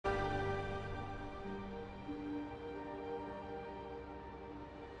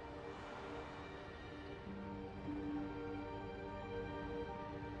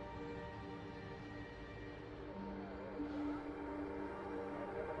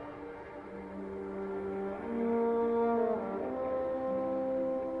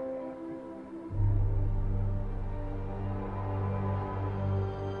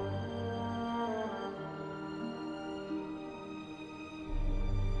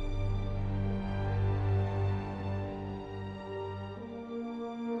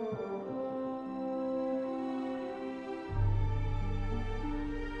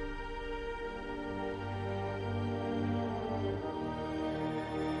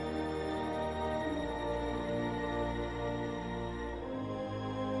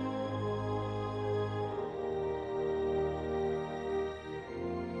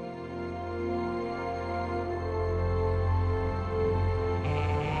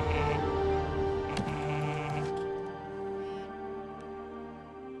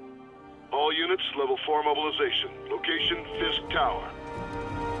units, level 4 mobilization. Location, Fisk Tower.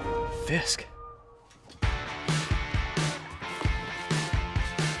 Fisk?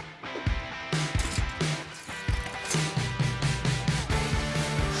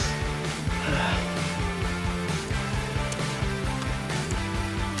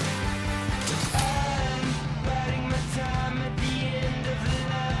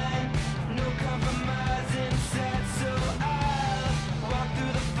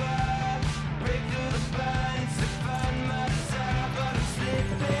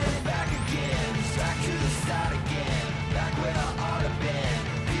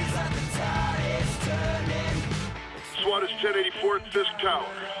 SWAT is 1084 at Fisk Tower.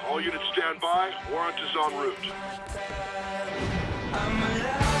 All units stand by. Warrant is en route.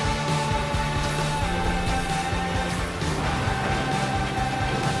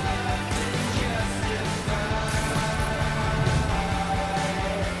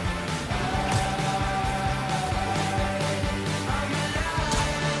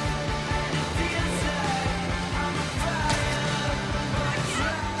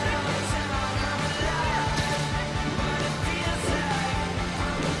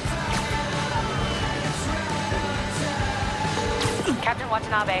 Captain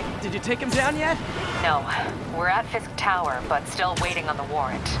Watanabe. Did you take him down yet? No. We're at Fisk Tower, but still waiting on the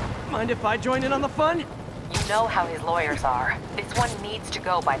warrant. Mind if I join in on the fun? You know how his lawyers are. This one needs to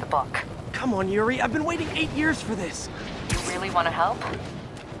go by the book. Come on, Yuri. I've been waiting 8 years for this. You really want to help?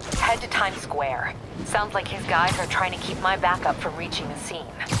 Head to Times Square. Sounds like his guys are trying to keep my backup from reaching the scene.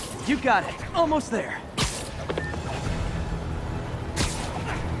 You got it. Almost there.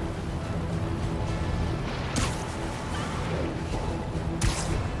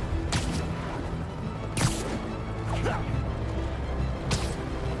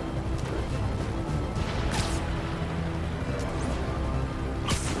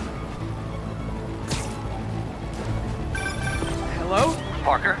 Hello?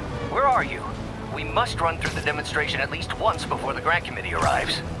 Parker, where are you? We must run through the demonstration at least once before the grant committee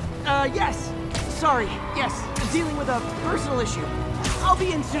arrives. Yes. Sorry. Yes. Dealing with a personal issue. I'll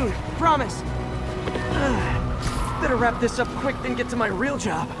be in soon. Promise. Better wrap this up quick than get to my real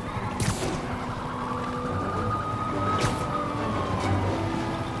job.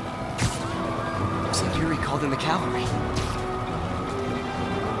 Looks like Yuri called in the cavalry.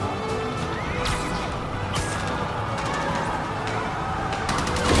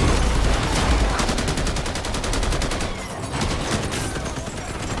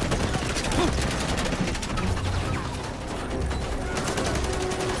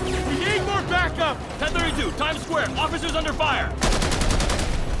 Backup! 1032, Times Square. Officers under fire.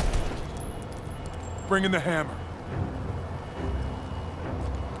 Bring in the hammer.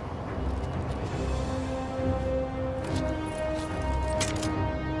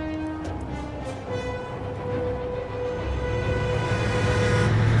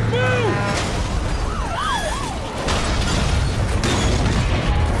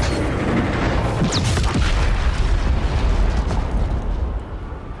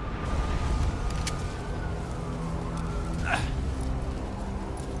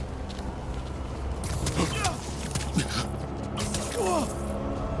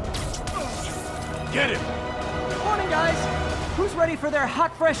 Get him! Morning, guys! Who's ready for their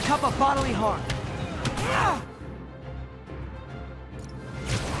hot, fresh cup of bodily harm?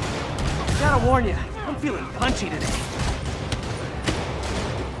 Gotta warn you, I'm feeling punchy today.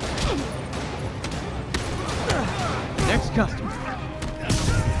 Next customer.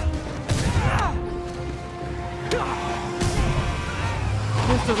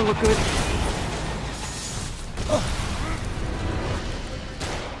 This doesn't look good.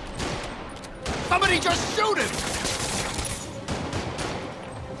 Somebody just shoot him!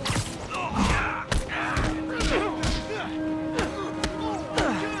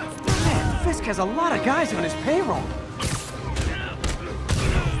 Man, Fisk has a lot of guys on his payroll.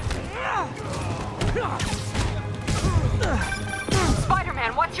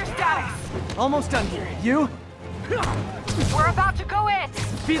 Spider-Man, what's your status? Almost done here. You? We're about to go in.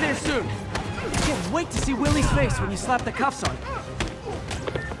 Be there soon. Can't wait to see Willie's face when you slap the cuffs on him.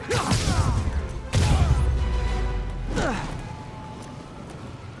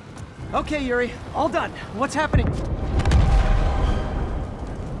 Okay, Yuri. All done. What's happening?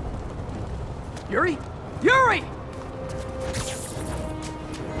 Yuri? Yuri!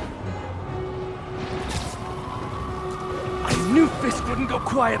 I knew Fisk wouldn't go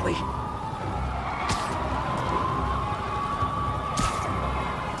quietly.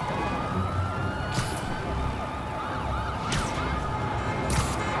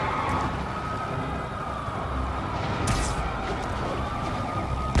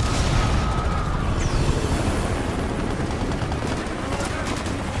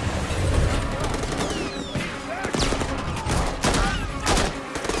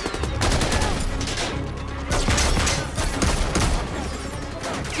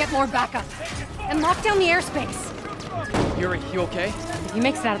 more backup. And lock down the airspace. Yuri, you okay? If he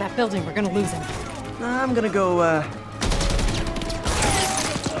makes it out of that building, we're gonna lose him. I'm gonna go,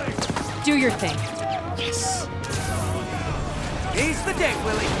 Do your thing. Yes! He's the day,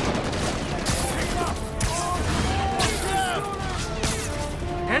 Willie!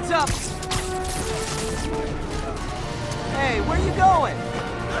 Heads up! Hey, where are you going?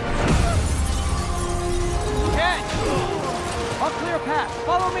 Catch! I'll clear a path.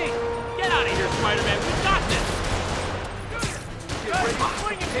 Follow me! Get out of here, Spider-Man. We got this.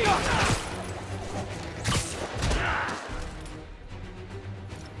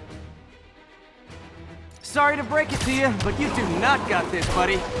 Sorry to break it to you, but you do not got this,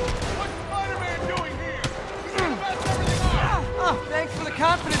 buddy. What's Spider-Man doing here? He's gonna mess everything up! Oh, thanks for the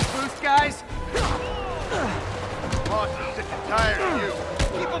confidence boost, guys. Boss is sick and tired of you.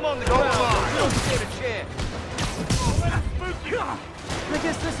 Keep him on the ground. We don't stand a chance. I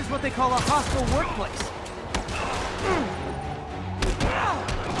guess this is what they call a hostile workplace.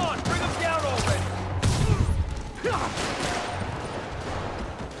 Come on, bring him down already.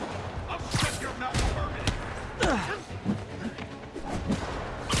 I'll shut your mouth permanent.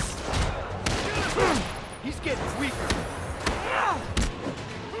 He's getting weaker.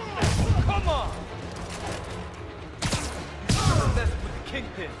 Come on. You're messing with the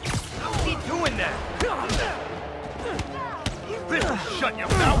Kingpin. How's he doing that? Shut your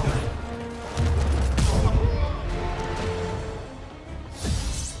mouth!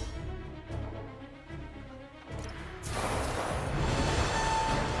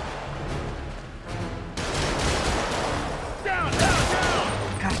 Down!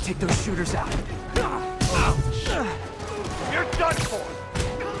 Gotta take those shooters out. You're done for!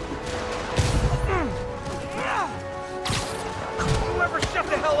 Whoever shut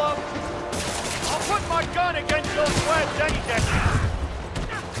the hell up! I'll put my gun against those sleds any day!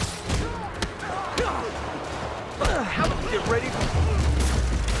 How do we get ready? I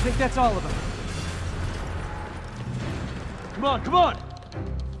think that's all of them. Come on, come on!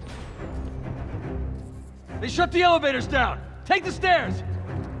 They shut the elevators down! Take the stairs!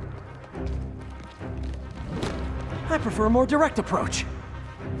 I prefer a more direct approach.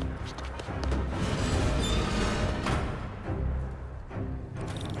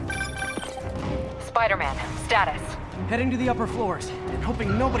 Spider-Man, status. Heading to the upper floors, and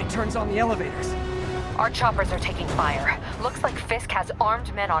hoping nobody turns on the elevators. Our choppers are taking fire. Looks like Fisk has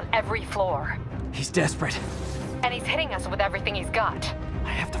armed men on every floor. He's desperate. And he's hitting us with everything he's got. I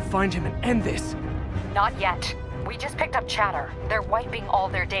have to find him and end this. Not yet. We just picked up chatter. They're wiping all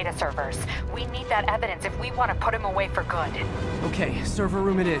their data servers. We need that evidence if we want to put him away for good. Okay, server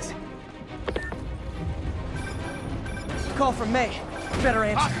room it is. Call from May. Better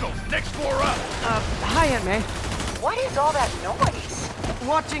answer. Hostiles, next floor up! Hi, Aunt May. What is all that noise?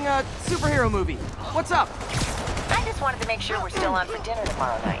 Watching a superhero movie. What's up? I just wanted to make sure we're still on for dinner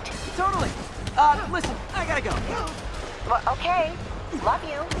tomorrow night. Totally. Listen, I gotta go. Well, okay. Love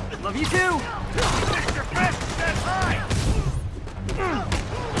you. Love you too. Mr. Fisk says hi!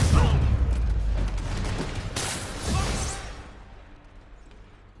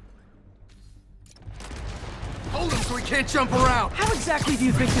 Hold him so he can't jump around. How exactly do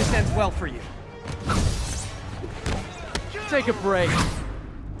you think this ends well for you? Take a break.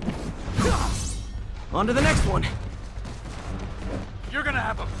 On to the next one. You're gonna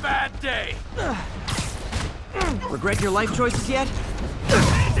have a bad day! Regret your life choices yet?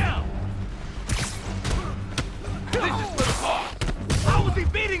 Stand down! This is for the boss! How is he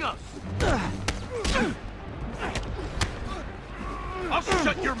beating us? I'll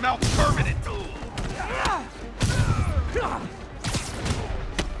shut your mouth permanent!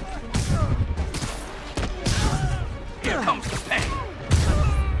 Here comes the pain!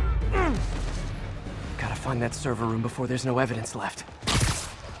 Gotta find that server room before there's no evidence left.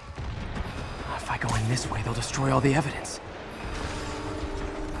 If I go in this way, they'll destroy all the evidence.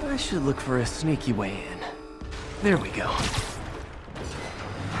 I should look for a sneaky way in. There we go.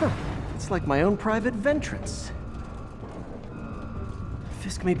 Huh. It's like my own private ventrance.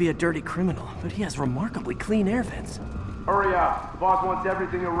 Fisk may be a dirty criminal, but he has remarkably clean air vents. Hurry up. Boss wants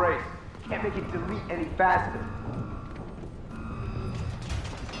everything erased. Can't make it delete any faster.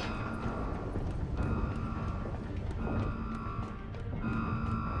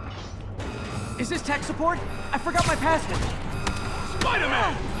 Is this tech support? I forgot my password.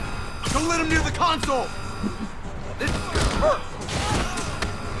 Spider-Man! Don't let him near the console! This is gonna hurt!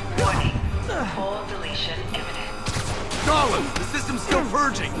 Warning. Full deletion imminent. Darling, the system's still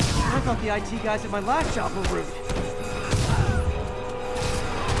purging! I thought the IT guys at my last job were rude.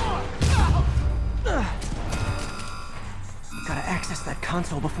 Gotta access that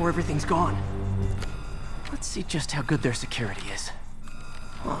console before everything's gone. Let's see just how good their security is.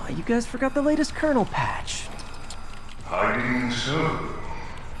 Aw, you guys forgot the latest kernel patch. Hiding so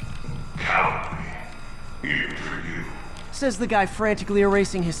cowardly, even for you. Says the guy frantically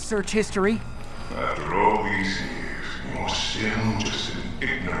erasing his search history. After all these years, you're still just an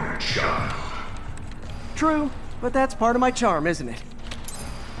ignorant child. True, but that's part of my charm, isn't it?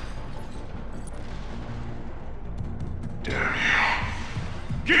 Damn you.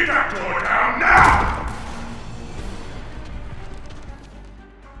 Get that door down now!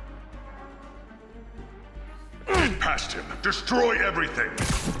 Get past him. Destroy everything.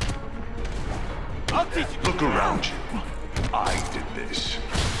 I'll teach you. Look around you. I did this.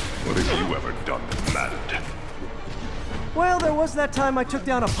 What have you ever done that mattered? Well, there was that time I took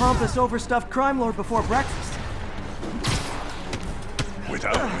down a pompous, overstuffed crime lord before breakfast.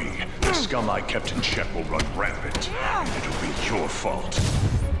 Without me, the scum I kept in check will run rampant. And it'll be your fault.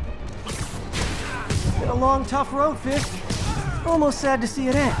 Been a long, tough road, Fisk. Almost sad to see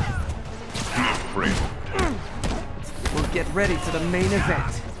it end. Be afraid. We'll get ready for the main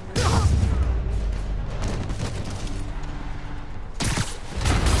event.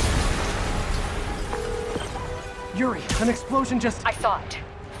 Yuri, an explosion just... I saw it.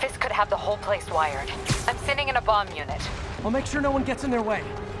 Fisk could have the whole place wired. I'm sending in a bomb unit. I'll make sure no one gets in their way.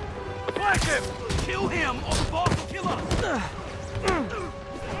 Flash him! Kill him, or the boss will kill us!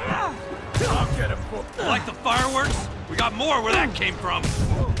 I'll get him, book. Like the fireworks? We got more where that came from.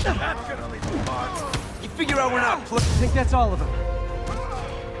 That's gonna leave a mark. You figure out we're not I think that's all of them.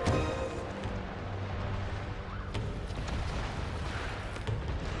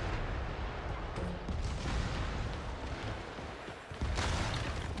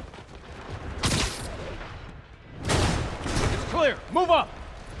 Clear, move up!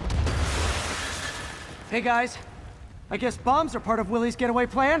 Hey guys, I guess bombs are part of Willie's getaway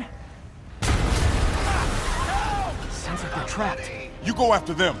plan? Sounds like they're trapped. You go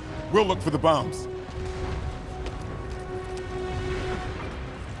after them. We'll look for the bombs.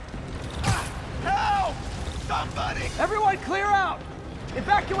 Help! Somebody! Everyone clear out!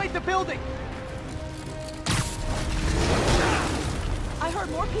 Evacuate the building! I heard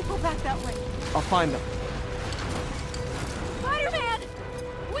more people back that way. I'll find them. Spider-Man!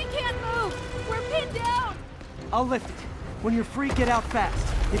 We can't move! We're pinned down! I'll lift it. When you're free, get out fast.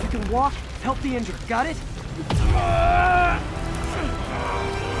 If you can walk, help the injured. Got it?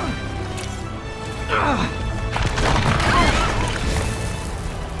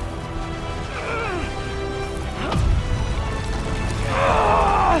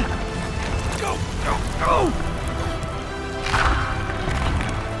 Go, go, go!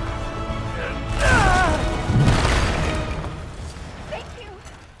 Thank you!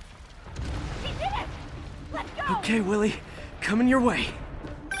 He did it! Let's go! Okay, Willie. Coming your way.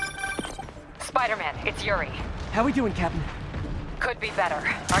 Spider-Man, it's Yuri. How we doing, Captain? Could be better.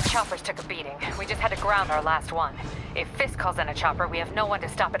 Our choppers took a beating. We just had to ground our last one. If Fisk calls in a chopper, we have no one to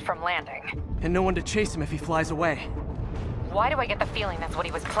stop it from landing. And no one to chase him if he flies away. Why do I get the feeling that's what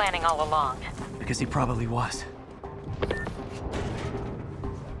he was planning all along? Because he probably was.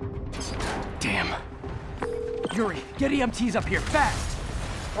 Damn. Yuri, get EMTs up here, fast!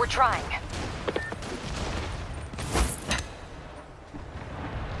 We're trying.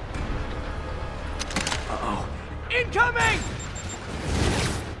 Uh-oh. Incoming!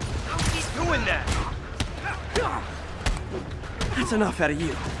 Don't keep doing that! That's enough out of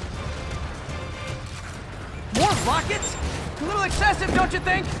you. More rockets? A little excessive, don't you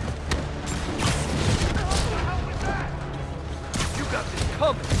think? You got this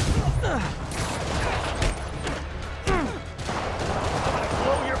coming!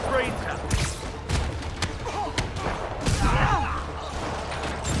 Blow your brains out!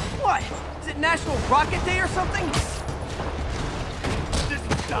 What? Is it National Rocket Day or something? This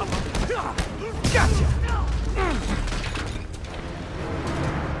will stop him! Gotcha!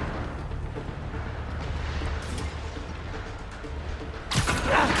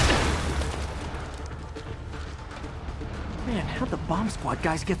 Man, how'd the bomb squad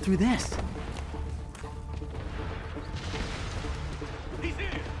guys get through this? He's here!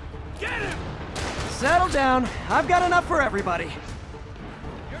 Get him! Settle down. I've got enough for everybody.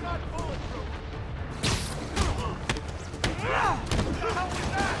 You're not bulletproof!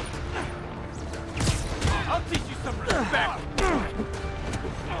 I'll teach you some respect! You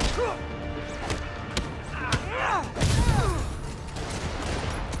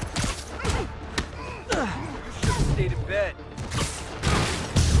should have stayed in bed.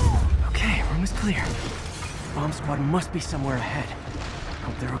 Okay, room is clear. Bomb squad must be somewhere ahead.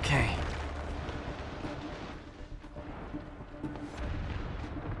 Hope they're okay.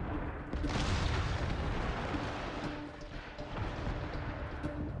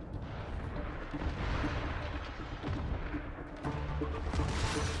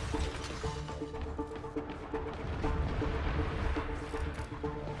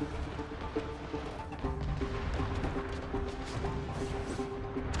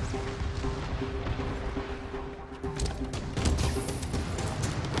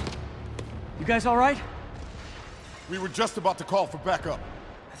 You guys all right? We were just about to call for backup.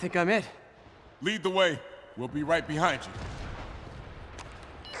 I think I'm it. Lead the way. We'll be right behind you.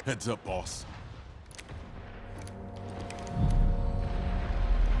 Heads up, boss.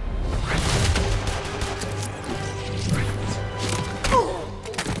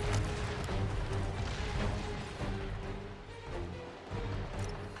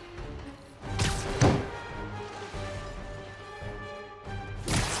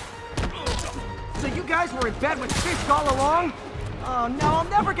 So you guys were in bed with Fisk all along? Oh no, I'll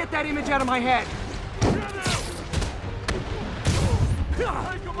never get that image out of my head.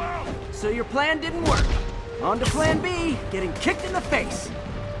 So your plan didn't work. On to plan B, getting kicked in the face.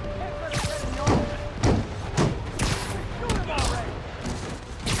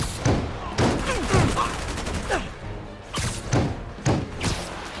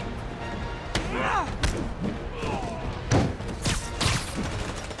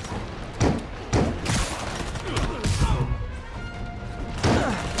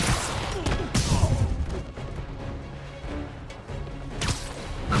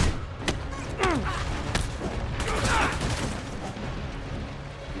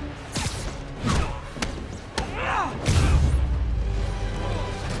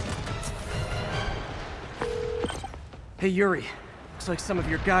 Hey, Yuri. Looks like some of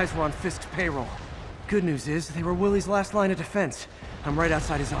your guys were on Fisk's payroll. Good news is, they were Willie's last line of defense. I'm right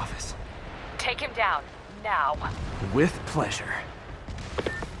outside his office. Take him down, now. With pleasure.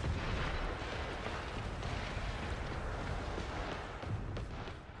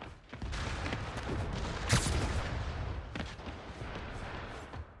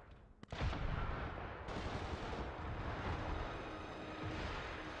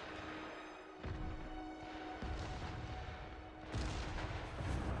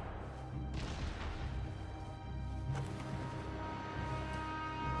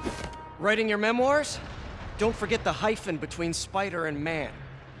 Writing your memoirs? Don't forget the hyphen between spider and man.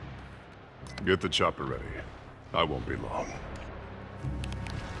 Get the chopper ready. I won't be long.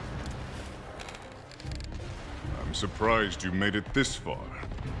 I'm surprised you made it this far.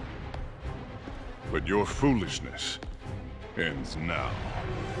 But your foolishness ends now.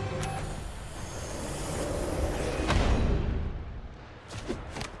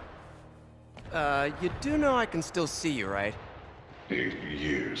 You do know I can still see you, right? 80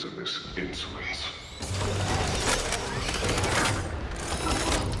 years of this insolence.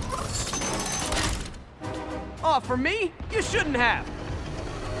 Oh, for me? You shouldn't have.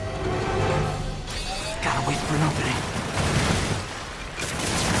 Gotta wait for an opening.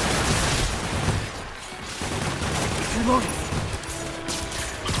 Reloading.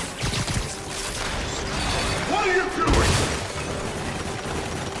 What are you doing?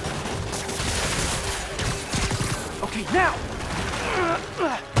 Okay, now!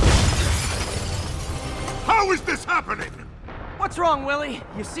 How is this happening? What's wrong, Willie?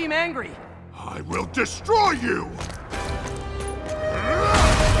 You seem angry. I will destroy you!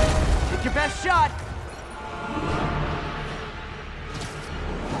 Take your best shot.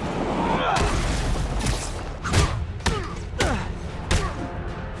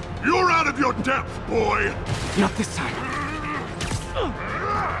 You're out of your depth, boy! Not this time.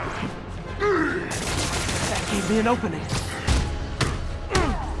 That gave me an opening.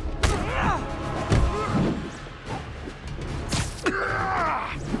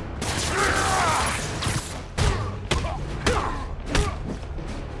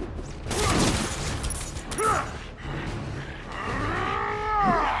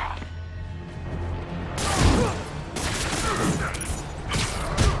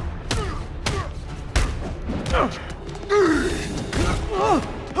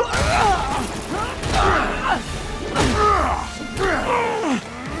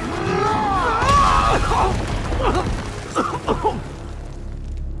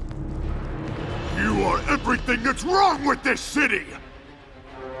 You are everything that's wrong with this city!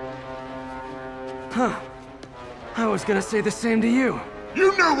 Huh. I was gonna say the same to you.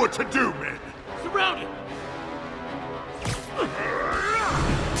 You know what to do, men! Surround it!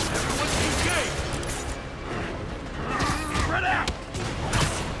 Everyone's engaged! Spread out!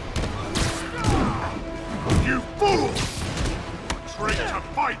 You fools! Trained to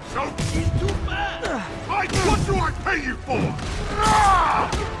fight, so... He's too fast! Fight! What do I pay you for?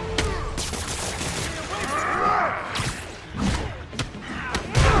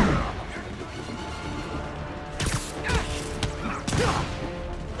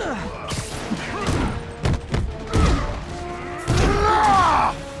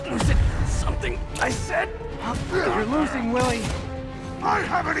 Was it something I said? You're losing, Willie. I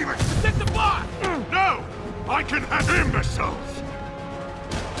haven't even... Protect the box! No! I can have imbeciles!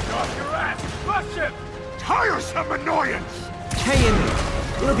 off your ass! Rush him! Tiresome annoyance! Hang in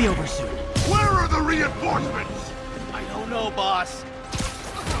there. It'll be over soon. Where are the reinforcements? I don't know, boss.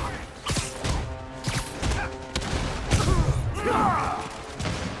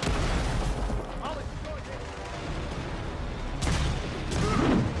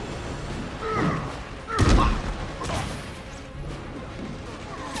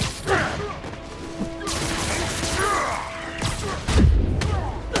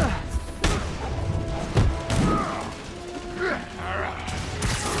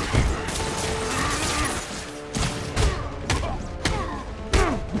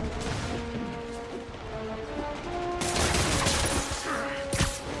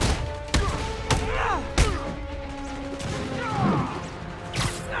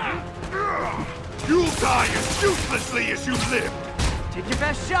 You'll die as uselessly as you live! Take your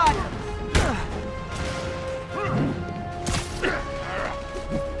best shot.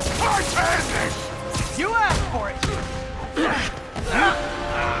 I can this! You asked for it.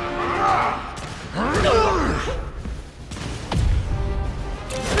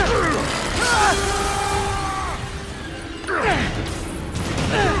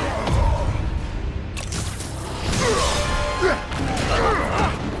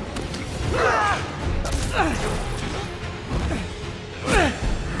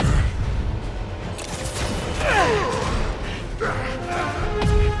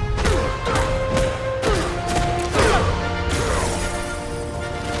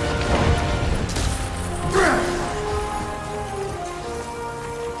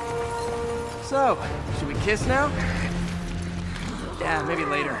 So, should we kiss now? Yeah, maybe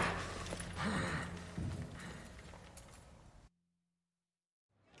later.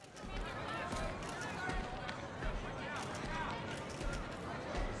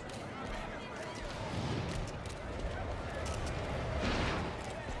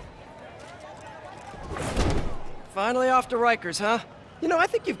 Finally off to Rikers, huh? You know, I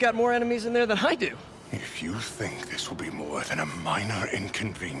think you've got more enemies in there than I do. If you think this will be more than a minor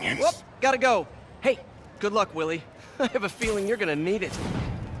inconvenience... Whoop, gotta go. Hey, good luck, Willie. I have a feeling you're gonna need it.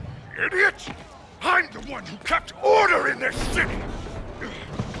 Idiot! I'm the one who kept order in this city!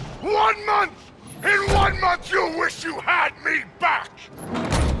 1 month! In 1 month you'll wish you had me back!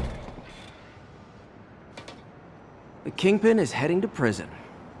 The Kingpin is heading to prison.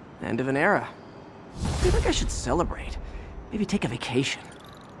 End of an era. I feel like I should celebrate. Maybe take a vacation.